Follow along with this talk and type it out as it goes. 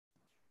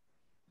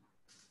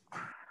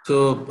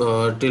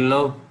So till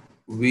now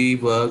we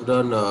worked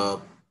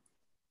on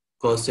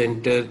cost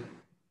center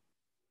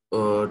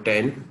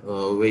 10,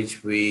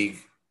 which we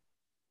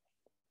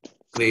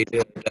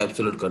created at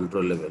absolute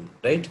control level,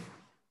 right?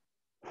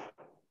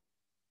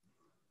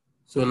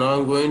 So now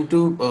I'm going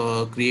to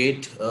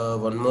create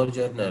one more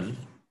journal,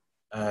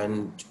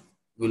 and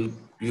we'll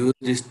use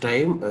this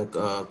time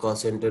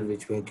cost center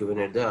which we have given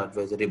at the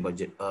advisory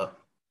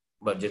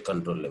budget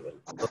control level.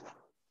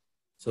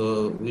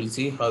 So we'll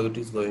see how it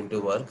is going to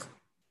work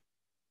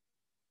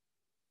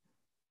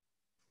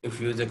if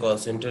you use a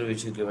cost center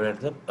which is given at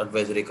the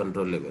advisory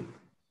control level.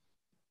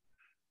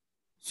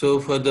 So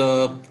for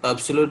the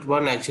absolute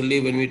one,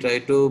 actually, when we try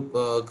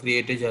to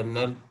create a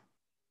journal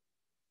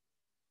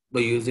by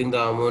using the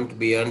amount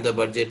beyond the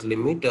budget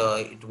limit,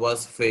 it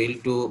was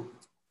failed to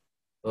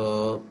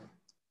uh,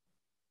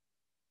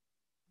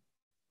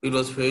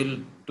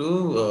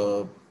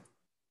 uh,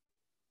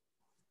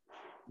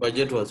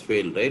 budget was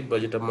failed, right?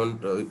 Budget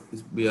amount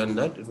is beyond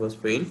that, it was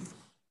failed,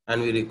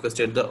 and we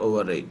requested the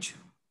overage.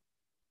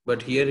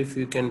 But here, if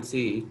you can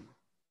see,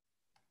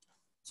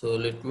 so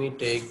let me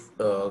take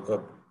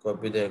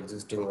copy the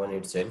existing one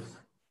itself,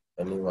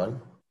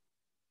 anyone.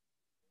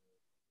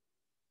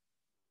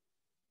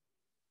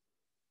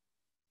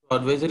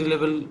 Advisory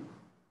level,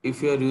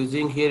 if you are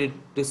using here, it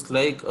is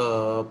like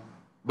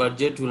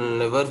budget will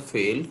never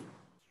fail.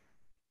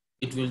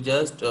 It will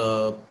just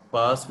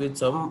pass with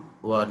some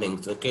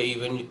warnings. Okay,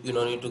 even you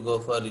don't need to go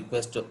for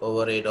request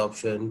override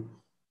option,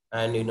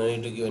 and you don't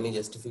need to give any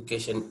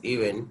justification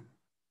even,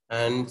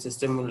 and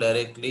system will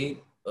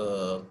directly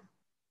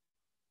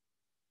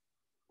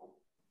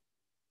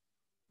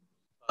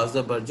pass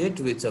the budget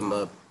with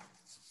some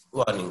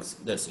warnings.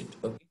 That's it.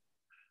 Okay.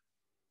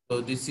 So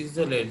this is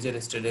the ledger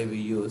yesterday we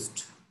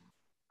used.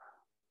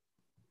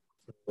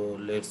 So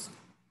let's.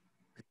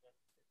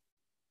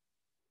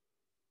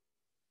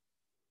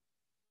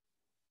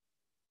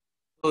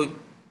 So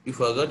you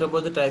forgot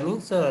about the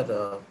timings,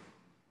 or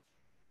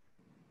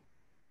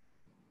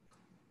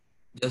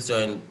just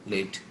join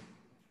late?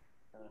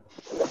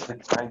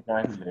 I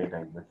joined late,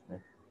 I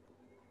guess.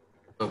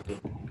 Okay.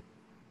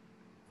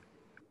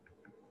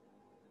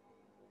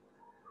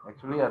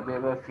 Actually,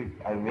 earlier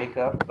I wake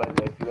up, but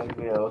I feel like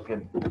okay,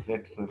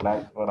 let's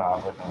relax for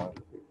half an hour.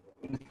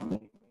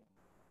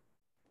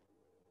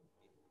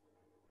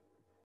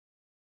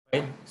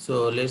 Fine.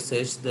 So let's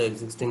search the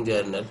existing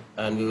journal,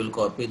 and we will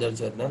copy that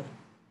journal,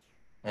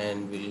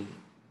 and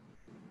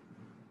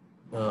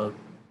we'll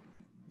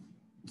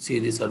see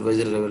this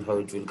advisory level how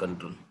it will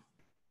control.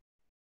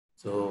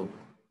 So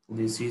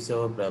this is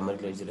our primary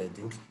ledger, I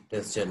think.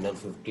 Test journal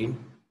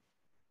 15.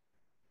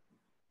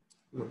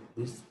 No,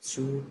 this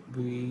should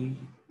be,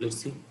 let's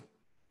see.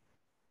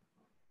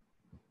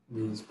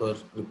 This is for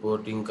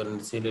reporting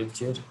currency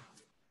ledger.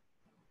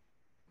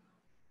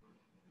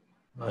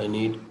 I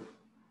need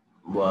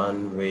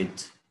one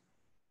with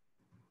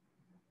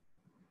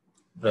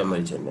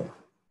primary journal.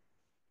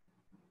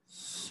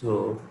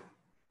 So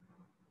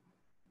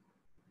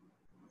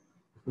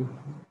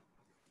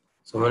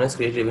someone has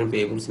created even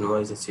payables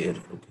invoices here.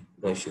 Okay,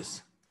 no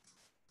issues.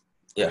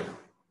 Yeah.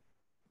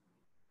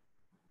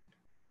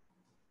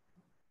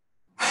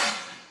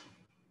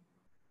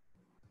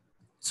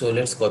 So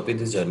let's copy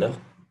this journal.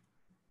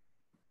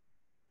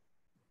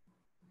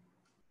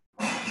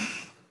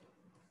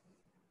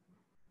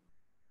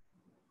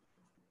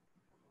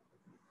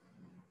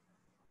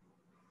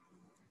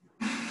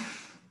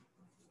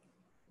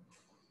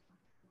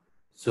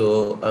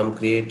 So I'm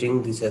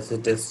creating this as a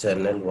test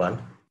channel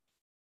 1.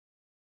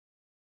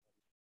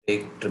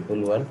 Take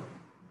 111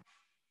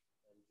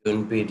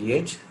 June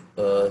period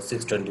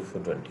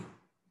 6/24/20.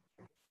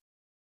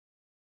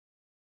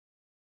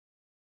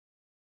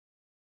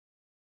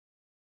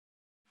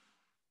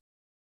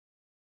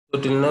 So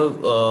till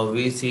now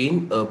we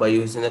seen by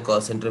using the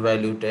cost center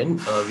value 10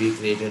 we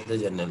created the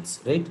journals,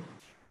 right?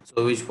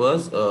 So which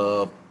was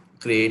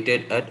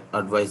created at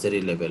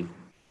advisory level.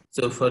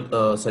 So for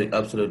sorry,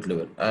 absolute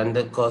level, and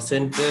the cost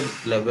center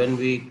 11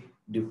 we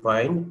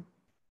defined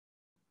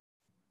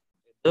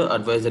the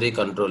advisory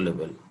control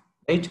level,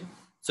 right?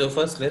 So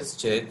first let's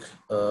check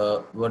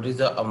what is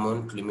the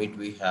amount limit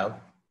we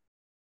have.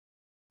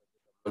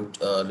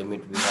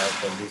 Limit we have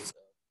for this,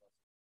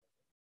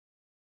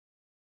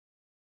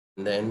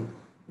 and then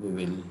we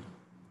will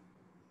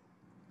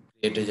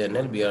create a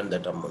journal beyond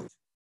that amount.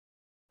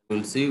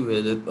 We'll see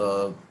whether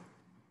will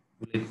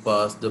it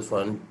pass the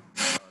fund.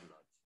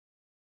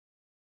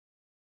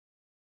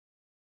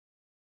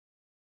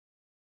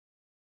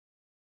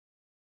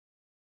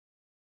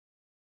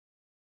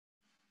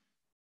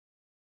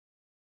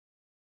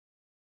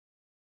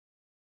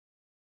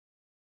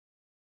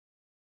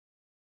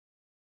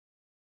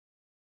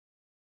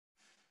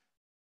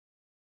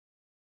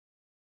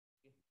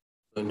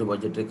 Going to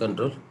budgetary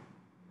control,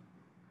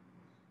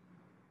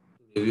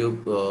 review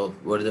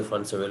what are the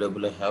funds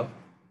available I have.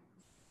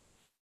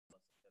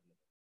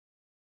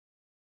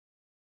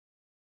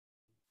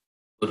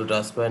 Go to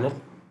task panel,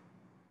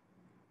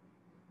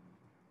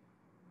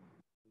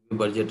 review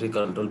budgetary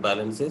control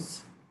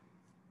balances.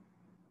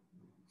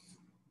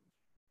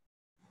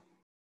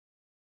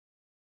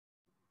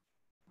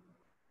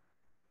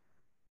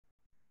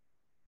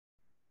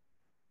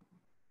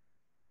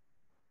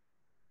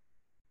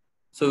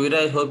 So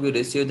Veera, I hope you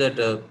received that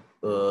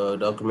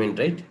document,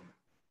 right?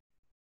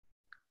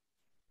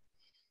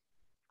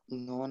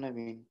 No,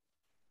 Naveen.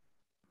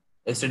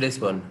 Yesterday's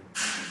one.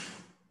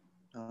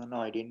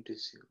 No, I didn't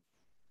receive.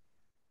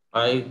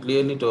 I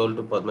clearly told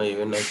to Padma,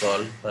 even I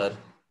called her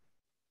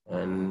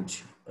and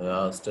I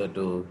asked her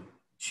to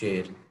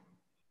share.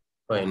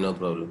 Fine, no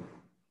problem.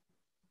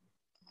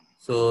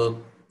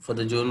 So for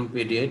the June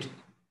period,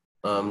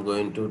 I'm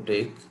going to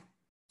take.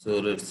 So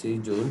let's see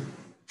June.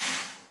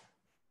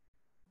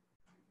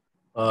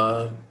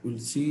 We'll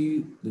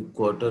see the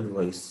quarter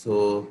wise.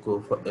 So go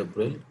for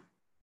April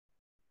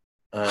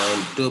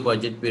and to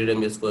budget period.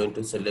 I'm just going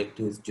to select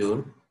is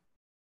June.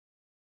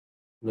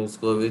 Let's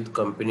go with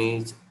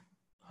companies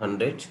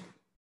 100,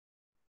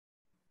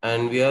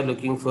 and we are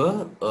looking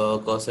for a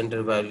cost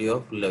center value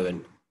of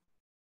 11.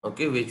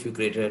 Okay, which we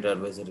created at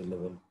advisory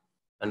level,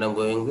 and I'm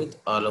going with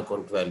all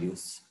account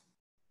values,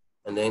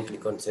 and then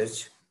click on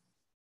search.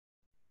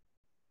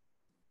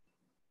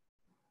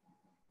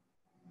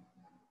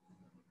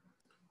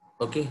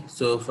 Okay,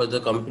 so for the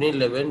company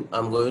 11,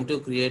 I'm going to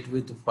create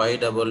with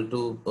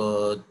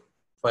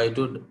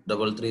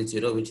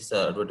 52330, which is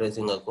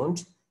advertising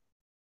account.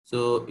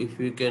 So if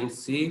you can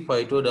see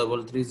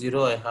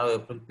 52330, I have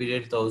April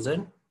period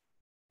 1000,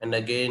 and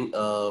again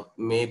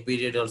May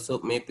period also.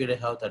 May period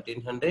I have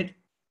 1300,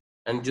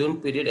 and June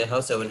period I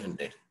have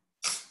 700.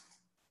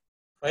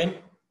 Fine.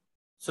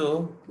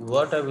 So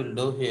what I will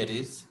do here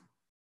is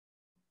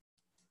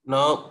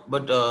now,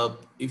 but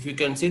if you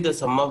can see the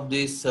sum of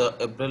this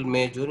April,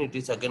 May, June, it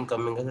is again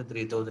coming as a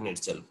 3000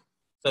 itself.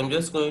 So I'm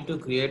just going to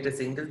create a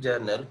single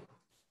journal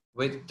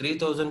with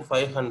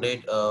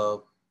 3500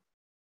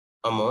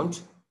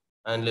 amount,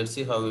 and let's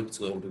see how it's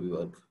going to be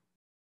work.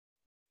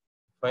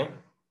 Fine.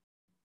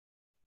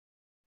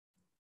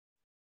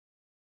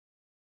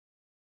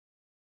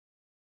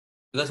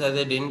 Because as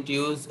I didn't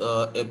use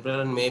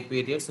April and May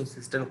period, so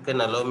system can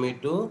allow me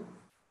to,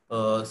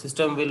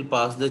 system will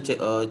pass the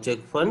check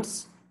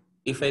funds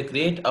if I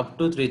create up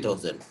to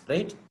 3000,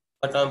 right?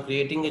 But I'm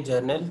creating a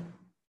journal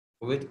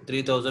with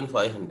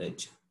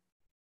 3500.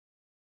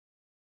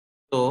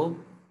 So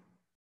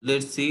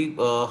let's see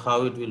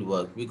how it will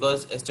work,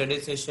 because yesterday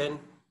session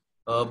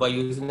by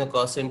using the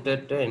cost center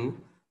 10,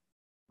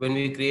 when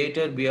we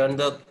created beyond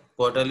the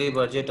quarterly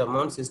budget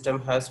amount,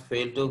 system has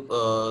failed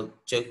to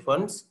check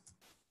funds,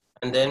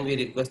 and then we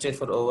requested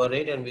for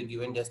override and we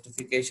given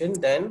justification,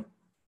 then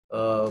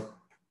uh,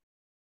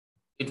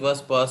 it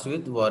was passed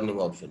with warning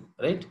option,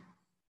 right?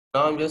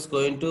 Now I'm just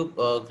going to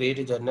create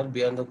a journal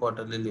beyond the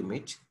quarterly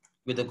limit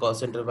with the cost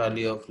center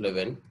value of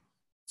 11.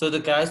 So the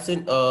cash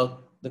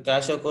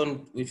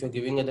account which we're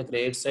giving at the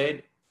credit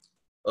side,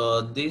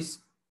 this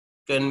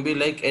can be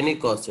like any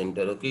cost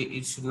center. Okay,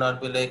 it should not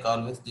be like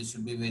always. This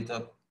should be with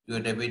your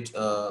debit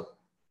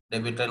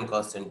and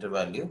cost center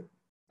value.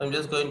 So I'm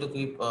just going to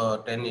keep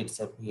 10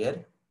 itself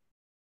here,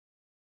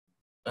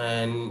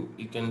 and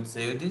you can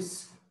save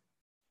this.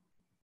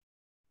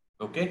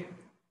 Okay,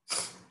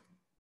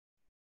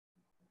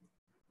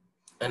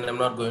 and I'm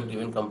not going to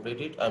even complete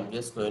it. I'm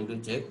just going to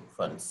check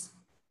funds.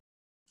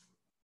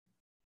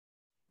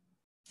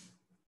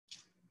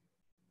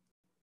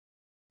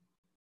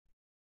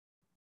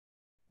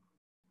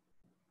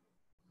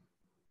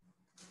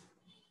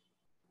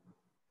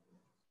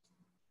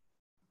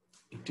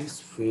 It is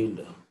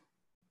failed.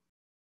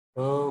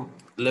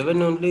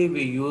 11 only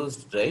we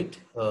used, right?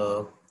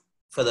 For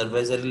the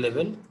advisory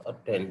level, or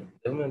 10?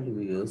 11 only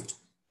we used.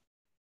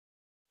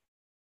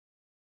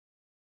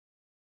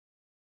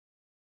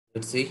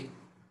 Let's see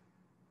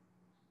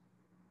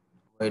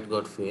why it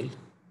got failed.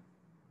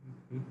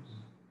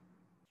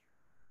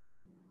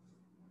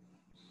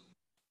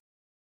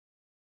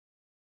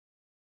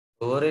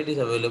 Override is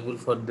available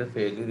for the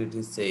failure, it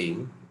is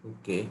saying.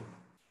 Okay.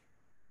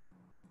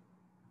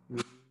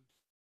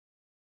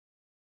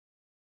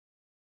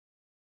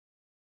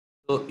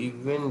 So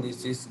even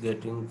this is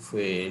getting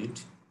failed,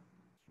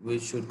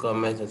 which should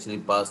come as actually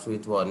passed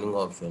with warning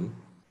option.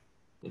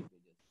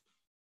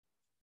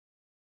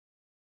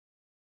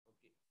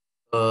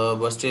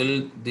 But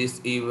still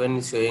this even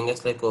is showing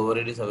us like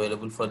override is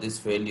available for this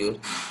failure.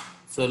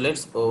 So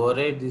let's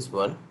override this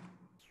one.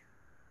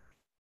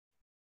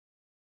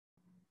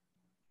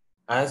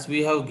 As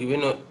we have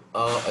given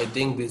I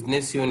think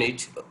business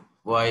unit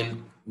while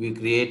we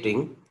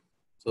creating,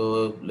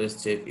 so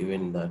let's check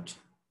even that.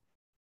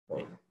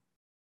 Fine.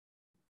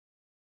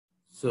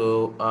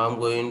 So I'm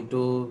going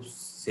to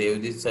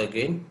save this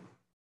again,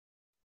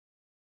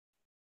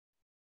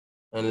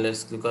 and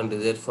let's click on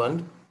reserve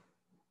fund.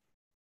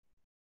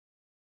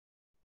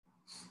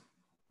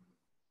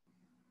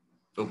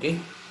 Okay,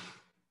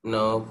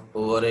 now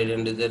override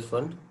and reserve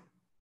fund.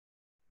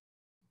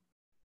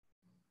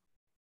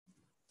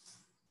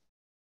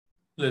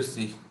 Let's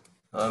see.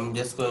 I'm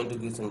just going to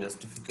give some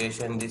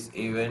justification this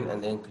event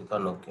and then click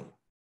on OK.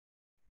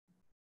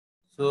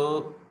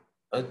 So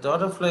I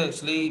thought of like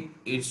actually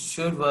it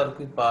should work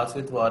with pass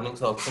with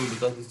warnings option,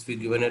 because it's be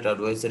given at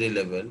advisory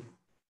level,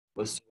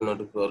 but still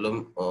not a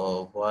problem.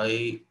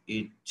 Why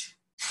it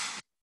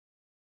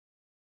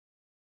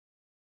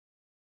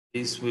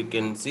This we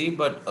can see,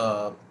 but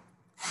so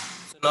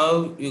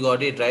now you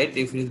got it right.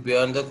 If it is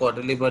beyond the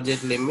quarterly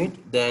budget limit,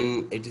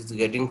 then it is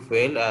getting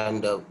failed,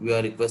 and we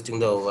are requesting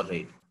the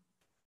override.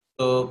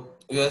 So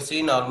we have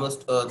seen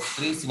almost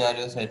three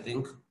scenarios, I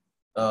think,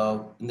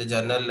 in the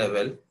journal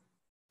level.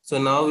 So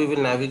now we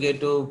will navigate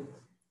to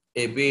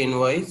AP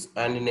invoice,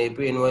 and in AP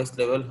invoice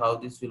level, how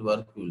this will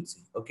work, we will see.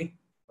 Okay,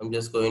 I'm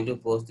just going to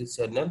post this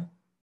journal.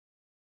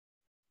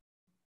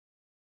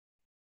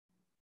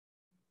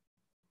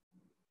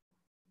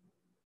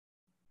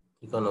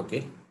 Click on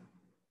OK.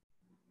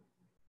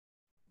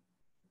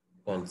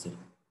 Cancel.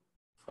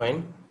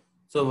 Fine.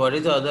 So what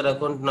is the other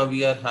account now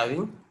we are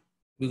having?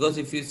 Because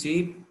if you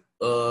see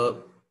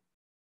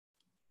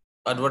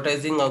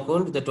advertising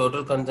account, the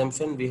total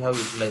consumption we have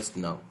utilized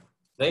now,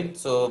 right?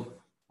 So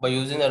by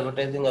using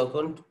advertising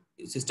account,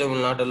 system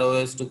will not allow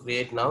us to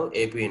create now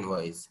AP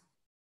invoice,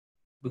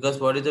 because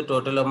what is the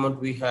total amount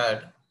we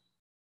had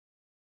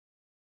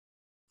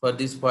for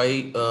this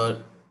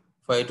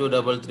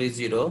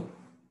 52330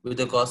 with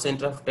the cost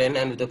center of 10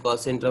 and with the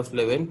cost center of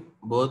 11,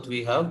 both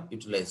we have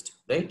utilized,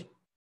 right?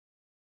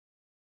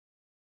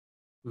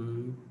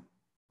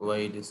 Why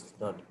it is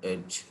not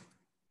edge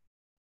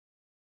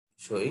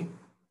showing?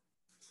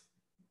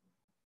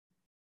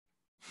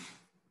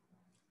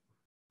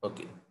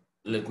 Okay,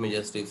 let me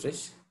just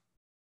refresh.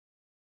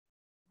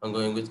 I'm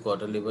going with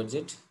quarterly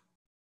budget,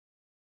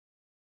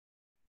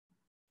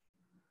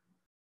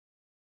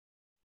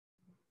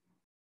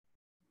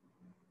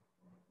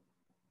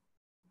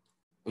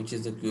 which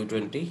is the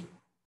Q20,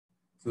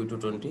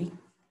 Q220.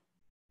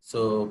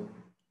 So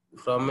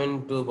from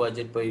and to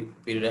budget by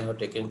period, I have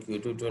taken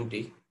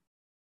Q220,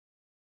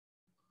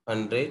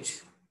 100,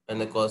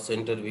 and the cost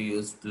center we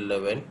used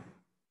 11.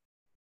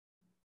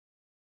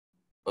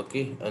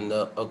 Okay, and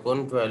the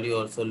account value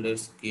also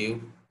let's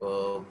give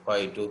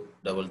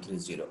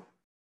 52330.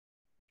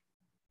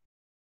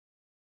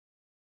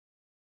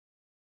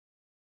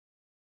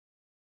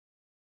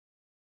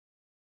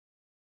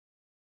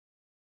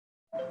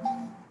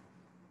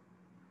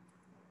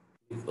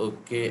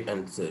 Okay,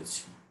 and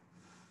search.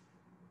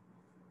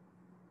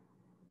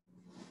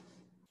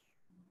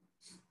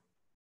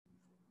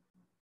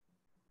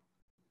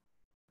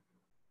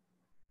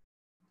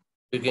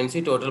 You can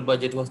see total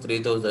budget was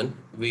 3000.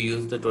 We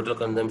used the total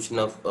consumption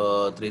of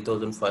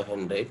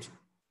 3500.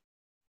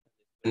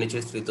 Expenditure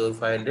is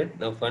 3500.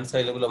 Now funds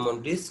available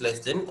amount is less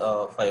than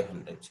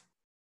 500.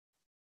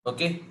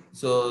 Okay,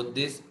 so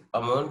this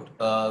amount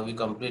we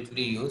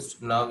completely used.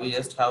 Now we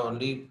just have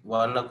only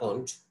one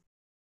account,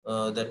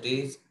 that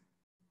is,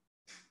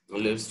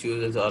 let's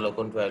use as all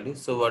account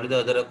values. So what is the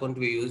other account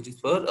we used is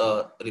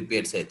for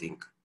repairs, I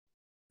think.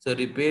 So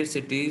repairs,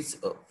 it is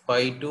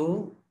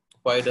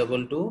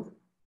 52522,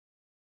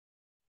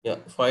 yeah,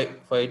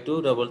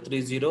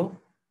 55230.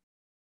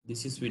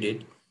 This is we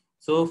did.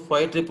 So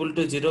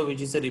 5220, which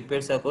is a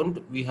repairs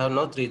account, we have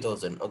now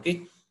 3000.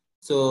 Okay,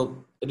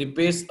 so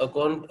repairs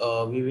account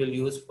we will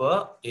use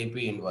for AP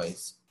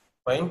invoice.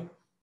 Fine.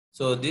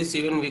 So this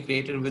even we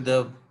created with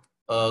the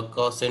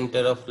cost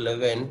center of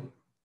 11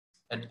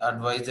 at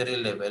advisory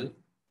level.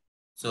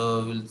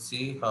 So we'll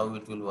see how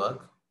it will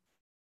work.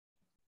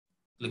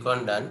 Click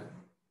on done.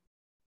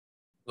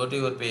 Go to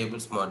your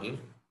payables module.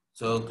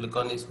 So click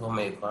on this home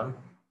icon.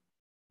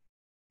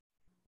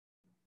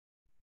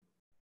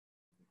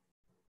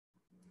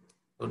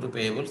 Go to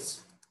payables,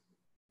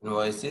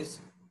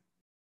 invoices.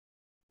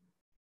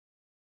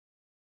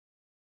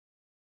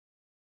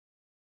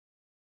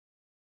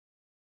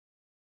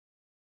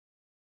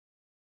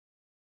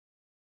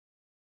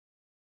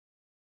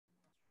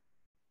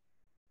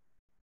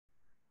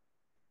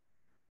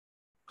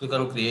 Click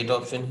on create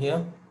option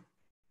here.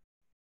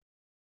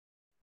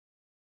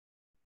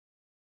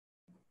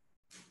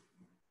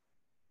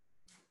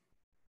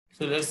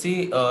 So let's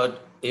see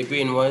AP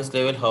invoice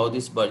level how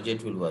this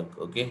budget will work.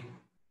 Okay,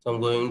 so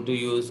I'm going to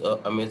use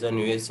Amazon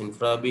US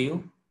Infra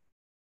BU.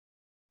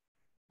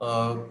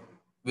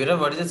 Vera,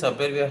 what is the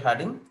supplier we are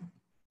adding?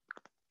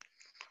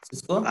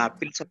 Cisco.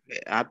 Apple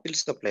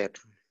supplier.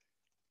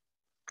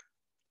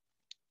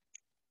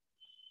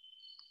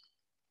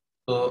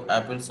 So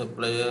Apple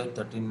supplier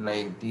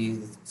 1390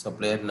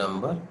 supplier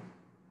number.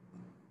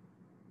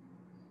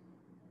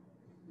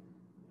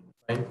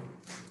 Fine.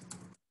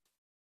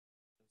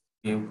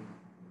 Give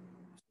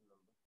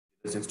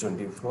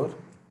 624.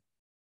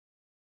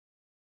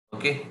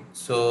 Okay,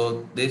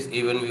 so this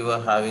even we were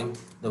having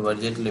the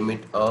budget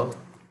limit of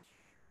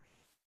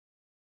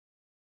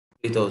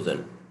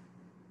 3000.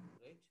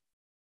 Right?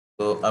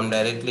 So I'm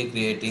directly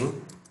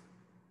creating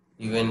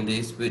even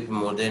this with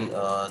more than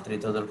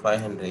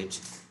 3500.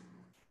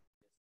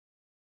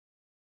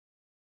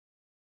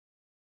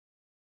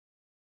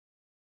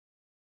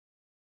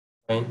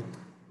 Fine.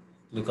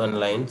 Click on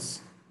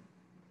lines.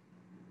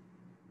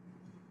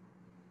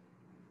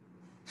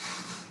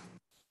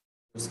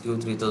 Let's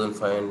give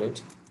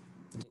 3500.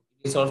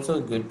 It's also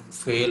a good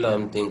fail,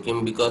 I'm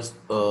thinking, because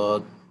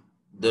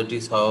that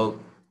is how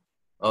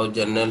our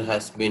journal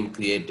has been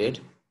created.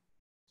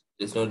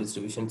 There's no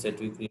distribution set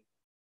we create.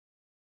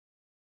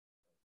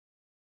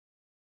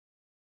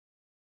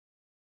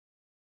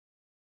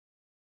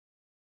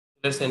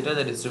 Let's enter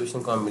the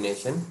distribution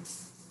combination,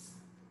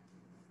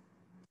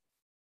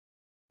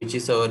 which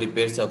is our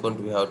repairs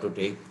account we have to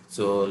take.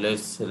 So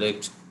let's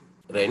select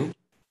rent.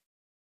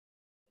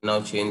 Now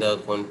change the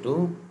account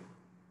to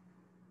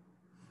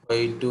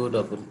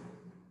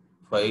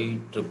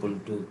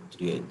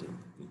 522223, I think.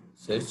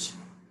 Search.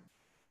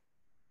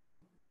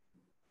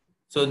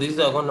 So this is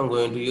the account I'm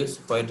going to use,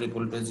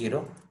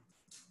 5220.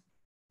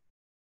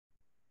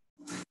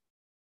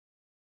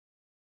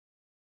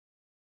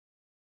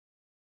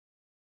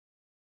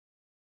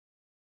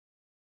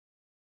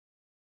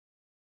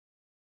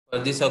 For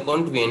this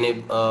account,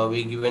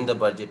 we given the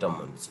budget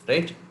amounts,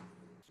 right?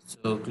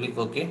 So click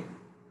OK.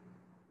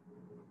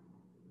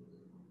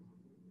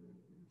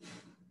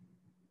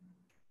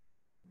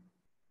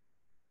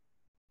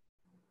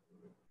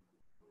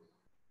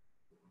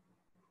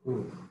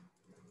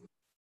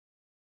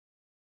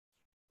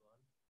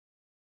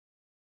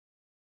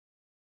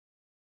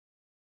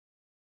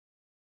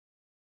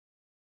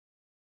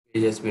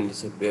 It has been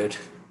disappeared.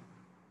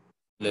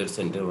 Let's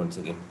enter once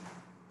again.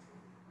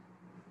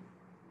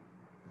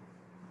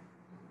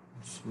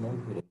 It's not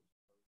very-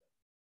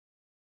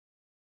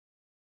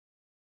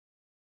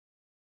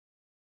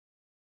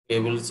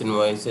 Tables,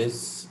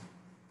 invoices,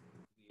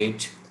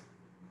 create,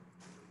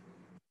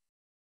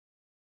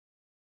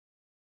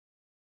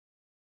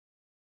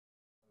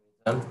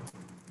 done.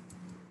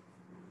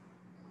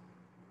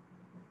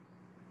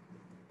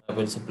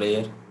 Apple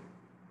supplier,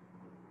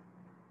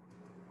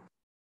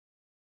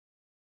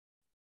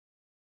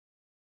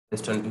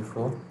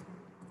 S24,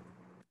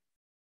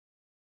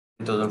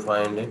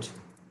 3500.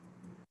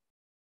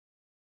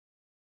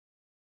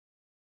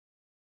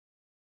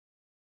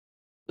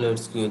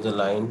 Let's give the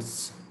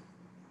lines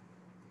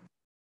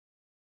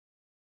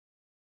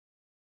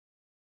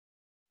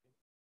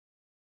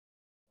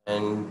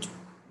and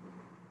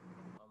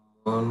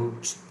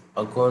amount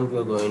account we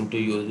are going to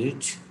use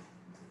it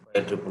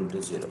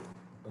 5220.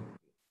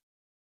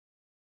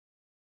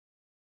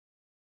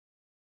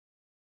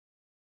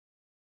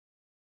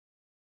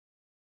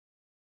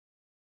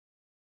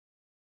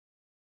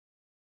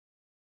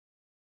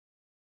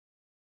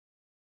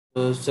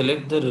 So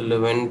select the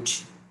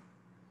relevant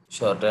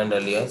shorthand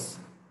alias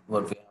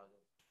what we have.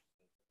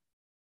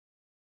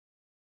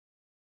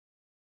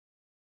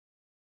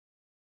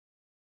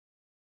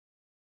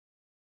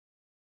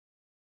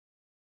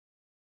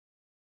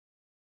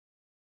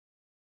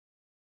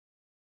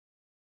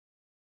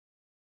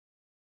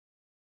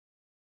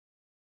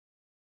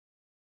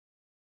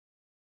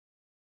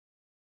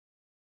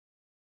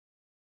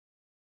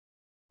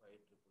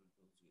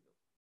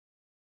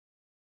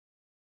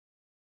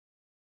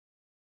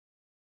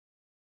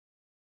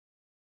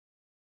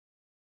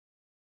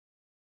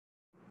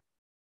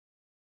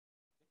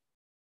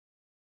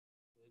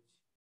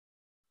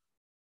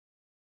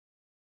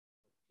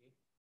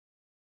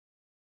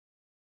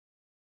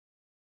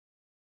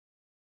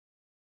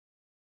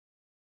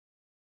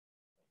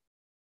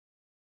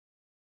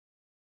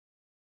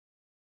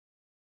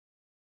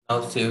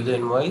 Now save the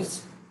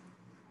invoice.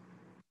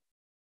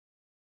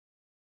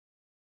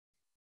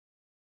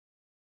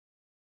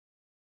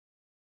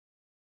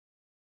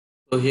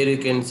 So here you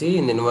can see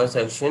in the invoice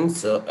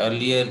actions,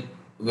 earlier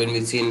when we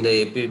seen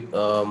the AP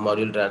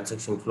module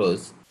transaction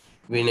flows,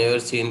 we never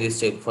seen this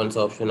check funds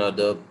option or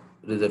the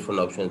reserve fund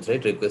options,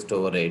 right? Request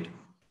override.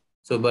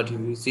 So, but if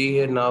you see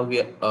here now, we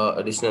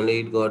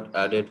additionally it got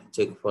added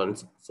check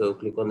funds. So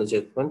click on the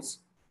check funds.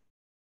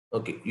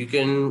 Okay, you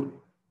can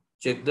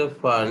check the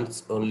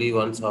funds only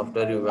once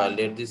after you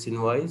validate this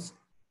invoice.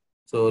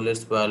 So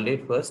let's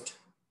validate first.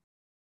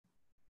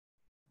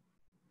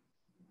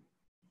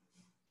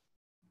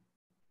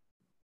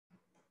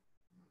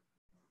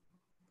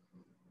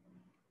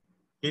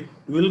 It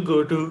will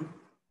go to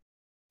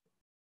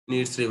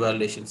needs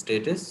revalidation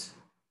status.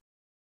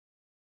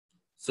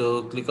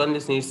 So click on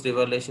this needs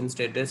revalidation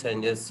status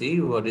and just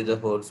see what is the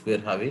holds we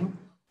are having.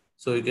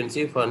 So you can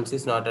see funds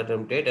is not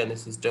attempted and the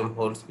system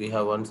holds, we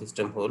have one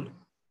system hold.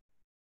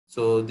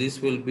 So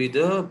this will be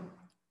the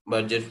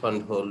budget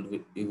fund hold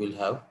we will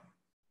have.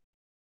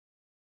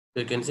 So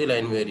you can see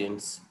line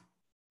variance.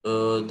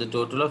 The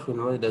total of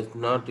invoice does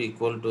not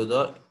equal to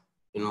the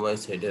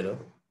invoice header.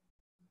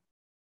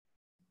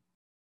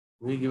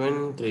 We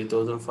given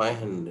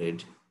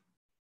 3,500.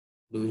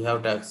 Do we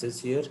have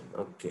taxes here?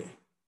 Okay.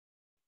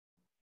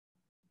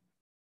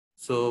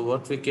 So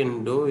what we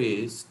can do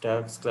is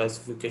tax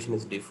classification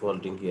is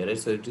defaulting here, right?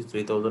 So it is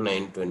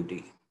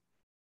 3,920.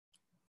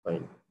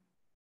 Fine.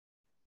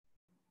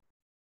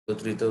 So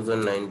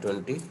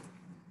 3,920.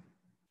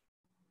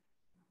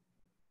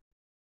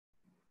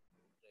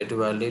 Try to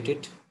validate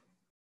it.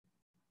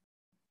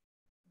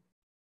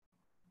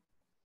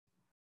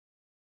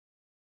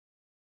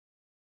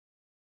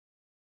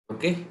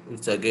 Okay,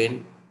 it's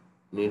again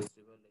needs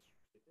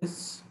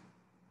status.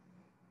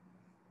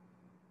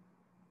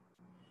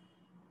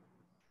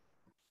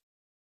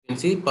 You can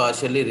see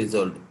partially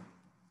resolved.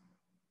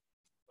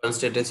 One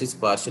status is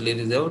partially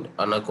resolved,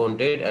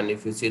 unaccounted, and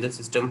if you see the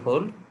system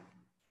hold,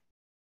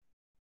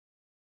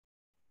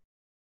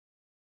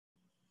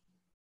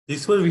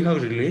 This one we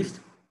have released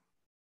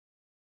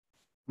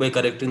by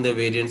correcting the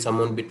variance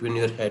amount between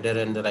your header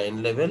and the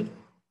line level.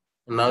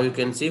 Now you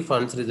can see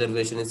funds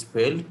reservation is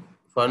failed.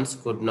 Funds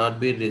could not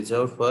be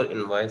reserved for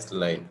invoice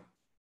line.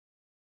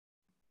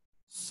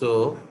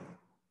 So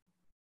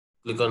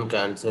click on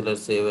cancel or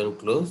save and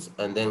close,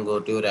 and then go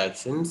to your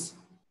actions,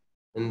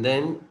 and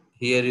then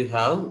here you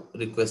have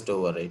request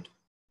override.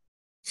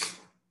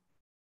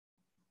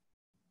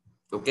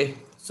 Okay,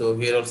 so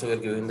here also we are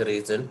giving the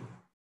reason,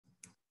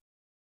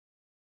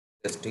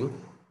 testing,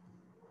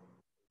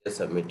 just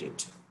submit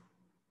it.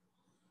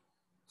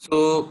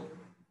 So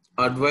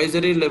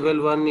advisory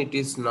level 1, it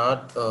is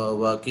not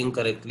working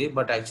correctly,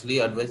 but actually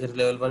advisory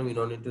level 1 we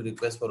don't need to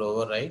request for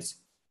overrides.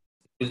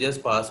 It will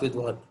just pass with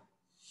one.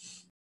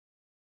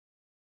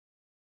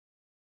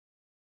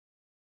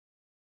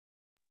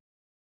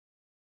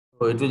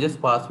 So it will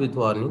just pass with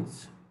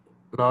warnings.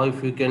 Now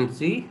if you can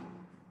see,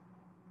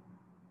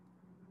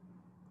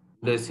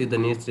 let's see the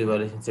next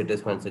evaluation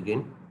status once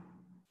again.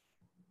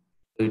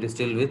 So it is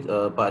still with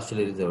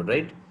partially reserved,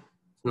 right?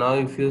 So now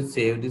if you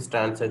save this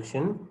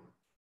transaction,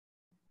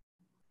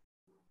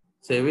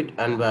 save it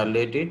and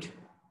validate it,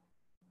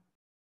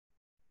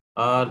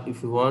 or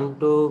if you want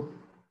to,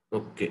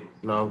 okay,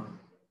 now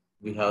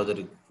we have the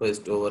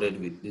request override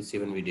with this,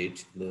 even we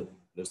did.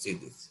 Let's see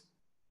this.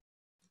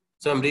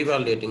 So I'm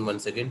revalidating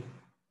once again.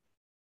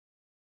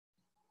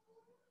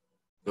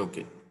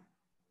 Okay,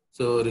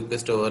 so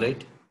request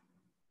override,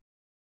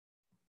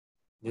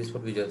 this is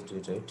what we just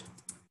did, right?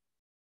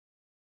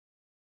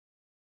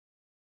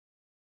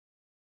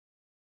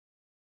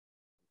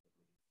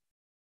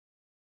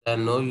 There are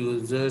no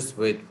users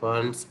with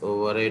funds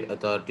override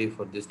authority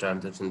for this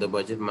transaction. The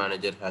budget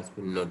manager has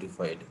been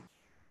notified.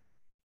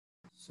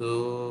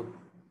 So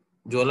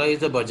Jola is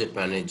the budget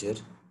manager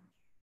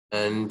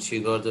and she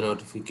got the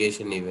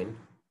notification even.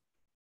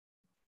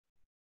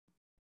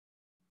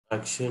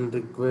 Action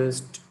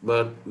request,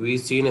 but we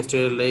seen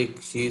yesterday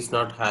like she is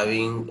not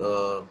having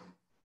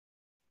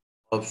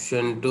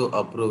option to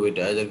approve it,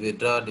 either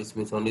withdraw or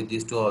dismiss. Only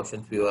these two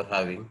options we were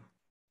having.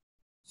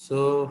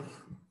 So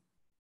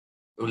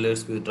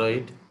let's withdraw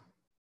it.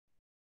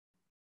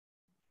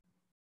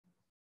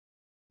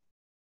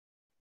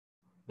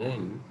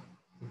 Then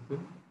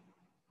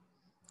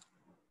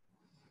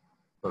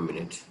 1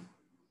 minute.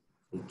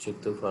 So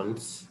check the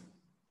funds.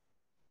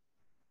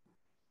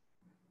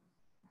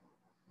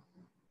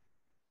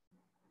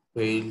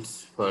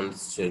 Fails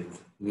funds check.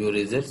 View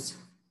results.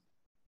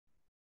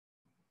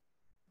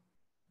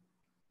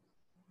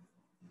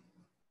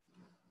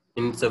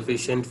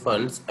 Insufficient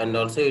funds, and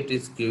also it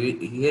is giving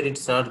here.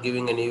 It's not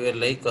giving anywhere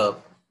like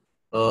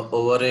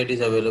override is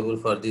available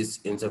for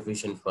these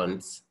insufficient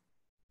funds.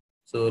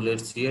 So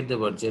let's see at the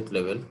budget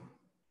level.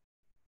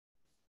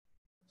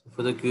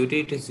 For the QT,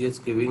 it is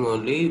just giving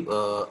only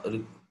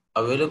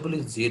available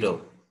is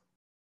 0.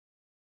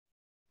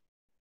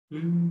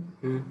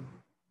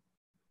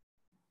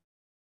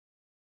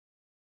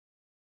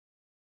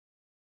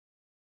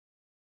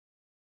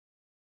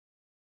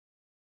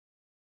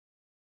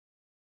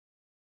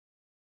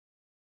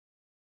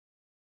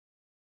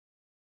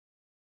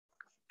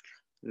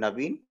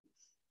 Naveen?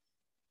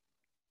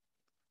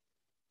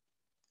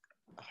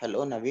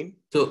 Hello, Naveen.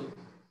 So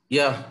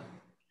yeah,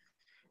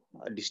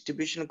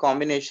 Distribution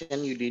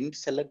combination, you didn't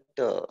select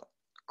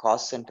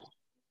cost center.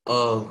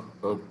 oh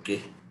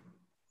okay.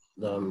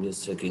 Now I'm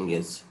just checking,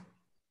 yes.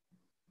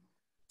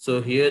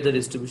 So here the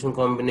distribution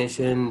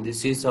combination,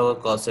 this is our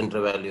cost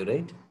center value,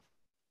 right?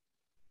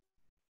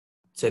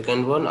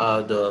 Second one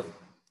or the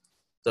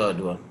third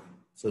one.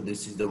 So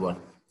this is the one.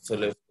 So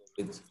let's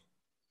go with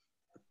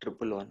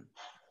Triple one.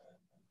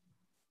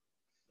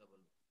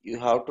 You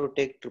have to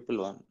take triple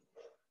one.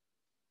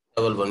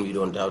 double one. We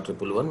don't have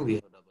triple one, we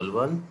have double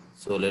one.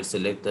 So let's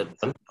select that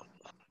one.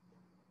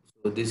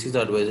 So this is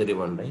the advisory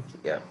one, right?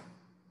 Yeah.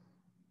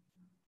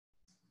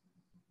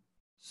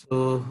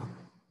 So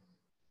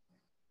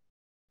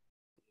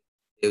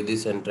save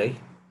this and try.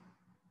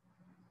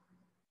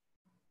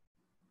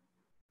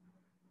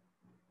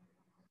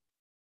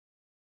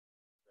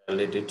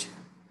 Validate it.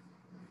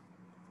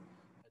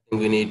 I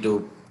think we need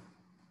to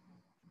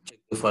check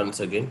the funds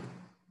again.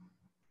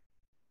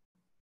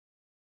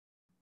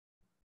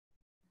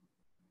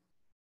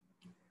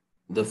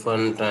 The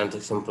fund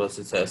transaction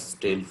process has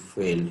still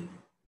failed.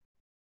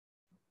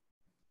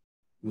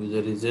 View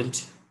the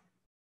result.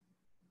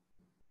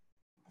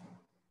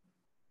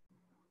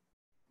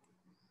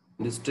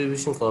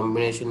 Distribution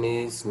combination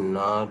is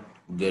not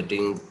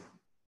getting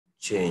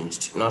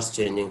changed, not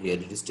changing here.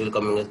 It is still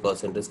coming as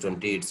percentage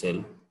 20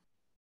 itself.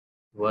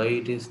 Why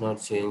it is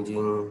not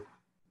changing?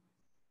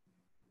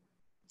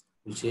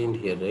 We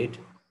changed here, right?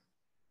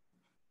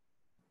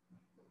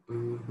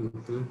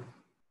 Mhm.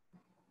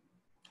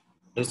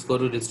 Let's go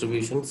to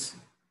distributions.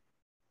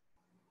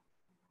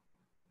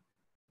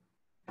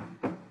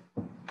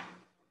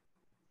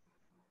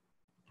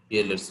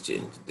 Here, let's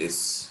change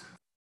this.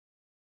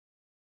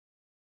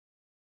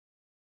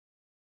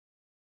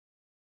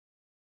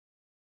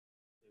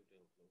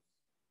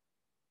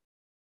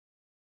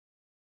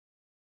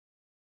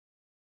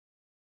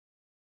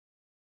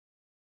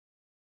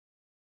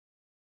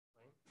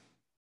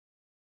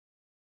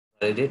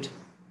 Validate.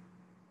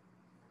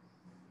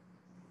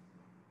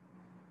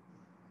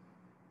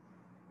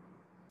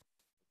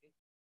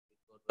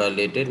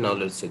 Validated. Now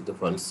let's check the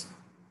funds.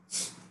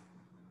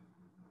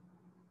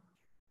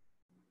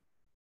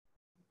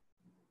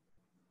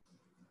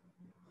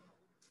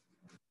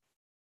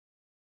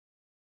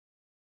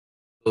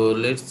 So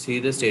let's see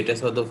the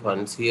status of the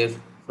funds here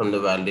from the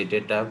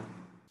validated tab.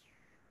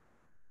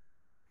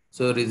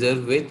 So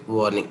reserve with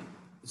warning.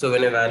 So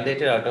when I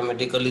validated,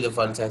 automatically the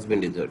funds has been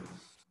reserved.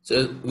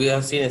 So we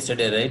have seen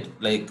yesterday,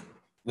 right? Like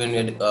when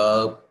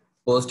we're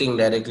posting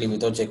directly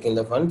without checking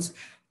the funds,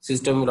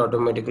 system will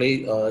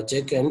automatically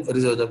check and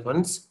reserve the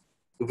funds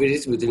if it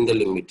is within the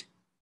limit.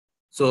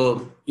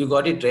 So you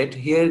got it right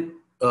here.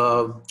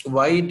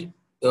 Why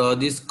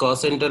this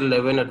cost center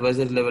level,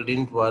 advisory level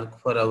didn't work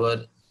for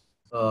our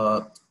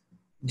uh,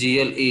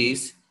 GL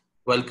is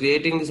while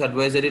creating this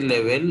advisory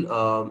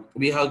level,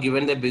 we have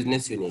given the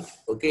business unit.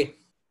 Okay,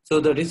 so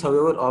that is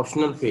however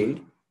optional field.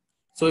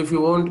 So if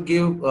you won't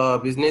give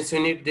business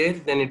unit there,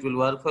 then it will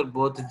work for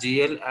both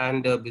GL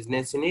and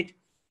business unit.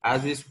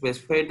 As we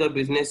specified the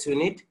business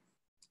unit,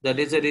 that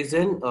is the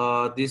reason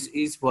this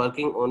is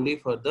working only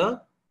for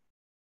the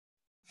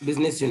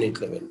business unit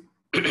level.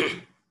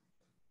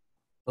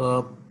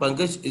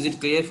 Pankaj, is it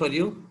clear for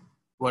you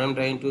what I'm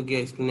trying to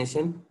give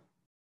explanation?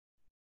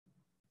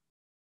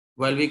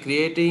 While we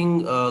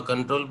creating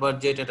control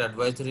budget at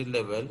advisory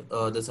level,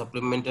 the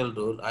supplemental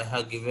rule I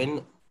have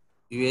given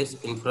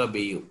US infra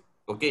BU.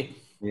 Okay,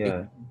 if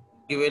Yeah.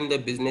 given the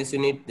business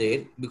unit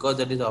there because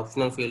that is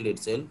optional field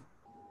itself.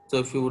 So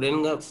if you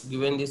wouldn't have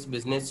given this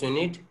business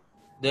unit,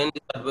 then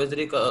this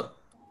advisory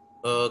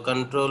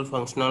control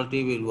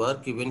functionality will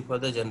work even for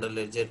the general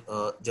ledger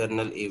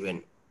journal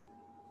event.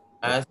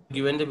 As Okay.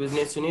 given the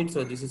business unit,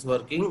 so this is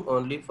working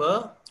only for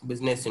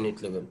business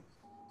unit level.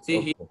 See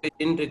here Okay. it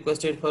didn't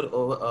requested for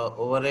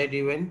override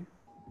event,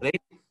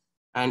 right?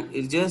 And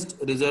it's just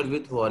reserved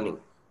with warning.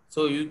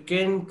 So you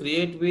can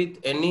create with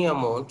any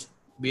amount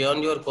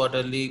beyond your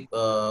quarterly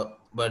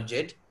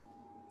budget.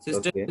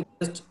 System Okay. will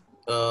just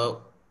uh,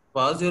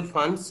 pause your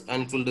funds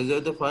and it will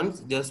reserve the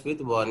funds just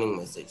with warning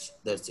message.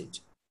 That's it.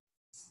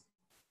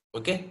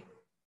 Okay,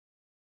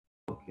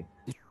 Okay.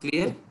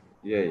 clear?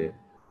 Yeah. Yeah.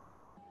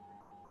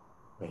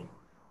 Fine.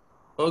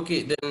 Okay,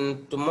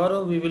 then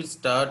tomorrow we will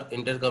start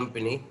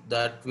intercompany.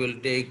 That will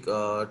take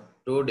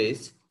 2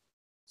 days.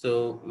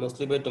 So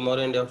mostly by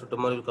tomorrow and after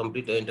tomorrow we'll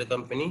complete the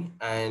intercompany.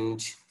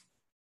 And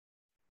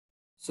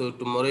so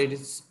tomorrow it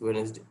is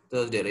Wednesday,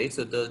 Thursday, right?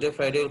 So Thursday,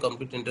 Friday will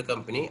complete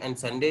intercompany, and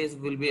Sundays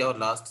will be our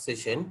last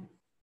session.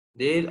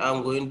 There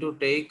I'm going to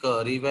take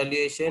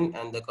revaluation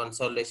and the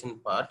consolidation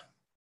part,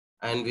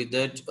 and with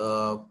that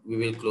we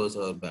will close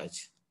our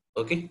batch.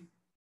 Okay.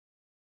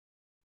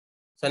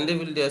 Sunday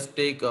will just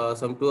take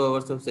some 2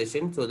 hours of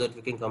session so that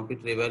we can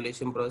complete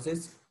revaluation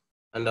process,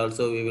 and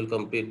also we will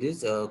complete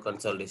this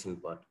consolidation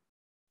part.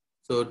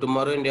 So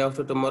tomorrow and day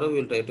after tomorrow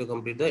we will try to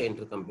complete the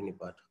intercompany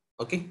part.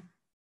 Okay.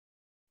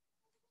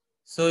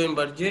 So in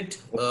budget,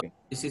 Okay.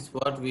 this is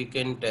what we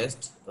can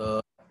test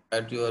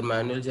at your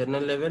manual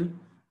journal level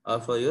or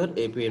for your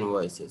AP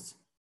invoices.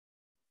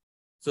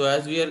 So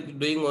as we are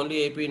doing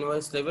only AP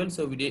invoice level,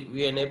 so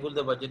we enable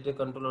the budgetary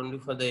control only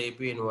for the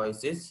AP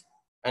invoices,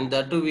 and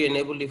that too we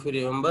enable, if you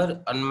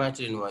remember,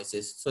 unmatched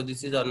invoices. So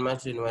this is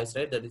unmatched invoice,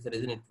 right? That is the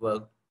reason it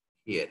worked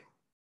here.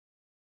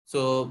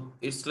 So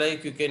it's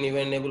like you can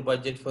even enable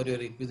budget for your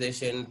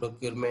requisition,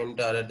 procurement,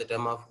 or at the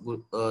time of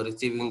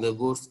receiving the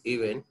goods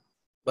even.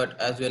 But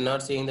as we are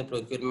not seeing the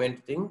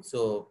procurement thing,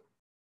 so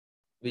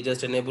we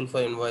just enable for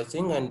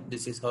invoicing, and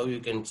this is how you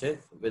can check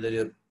whether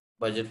your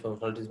budget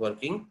functionality is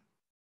working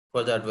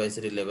for the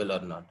advisory level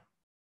or not.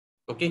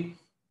 Okay.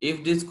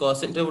 If this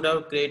cost center would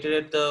have created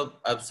at the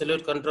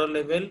absolute control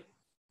level,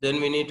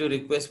 then we need to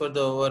request for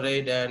the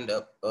override, and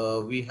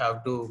we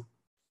have to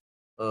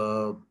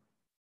uh,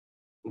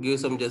 give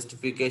some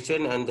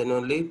justification, and then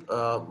only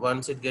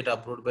once it get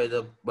approved by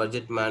the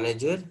budget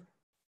manager,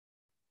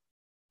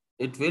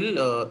 it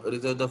will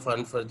reserve the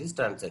fund for this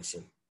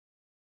transaction.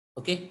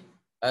 Okay,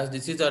 as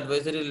this is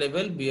advisory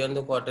level beyond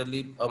the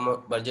quarterly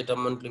budget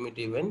amount limit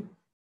event,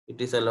 it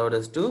is allowed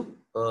us to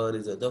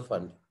reserve the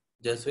fund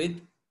just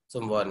with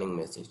some warning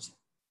message.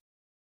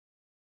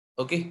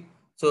 Okay,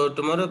 so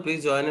tomorrow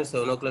please join at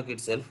 7 o'clock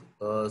itself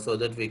so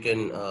that we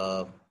can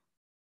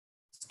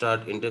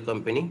start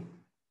intercompany.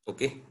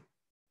 Okay,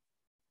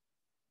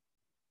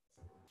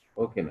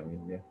 Okay,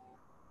 Naveen. Yeah.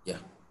 yeah,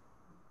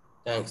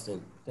 thanks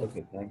then. Thanks.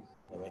 Okay. Thanks.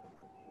 Bye-bye.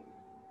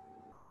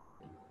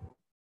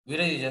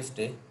 Where are you just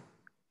stay?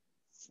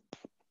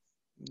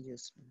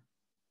 Yes.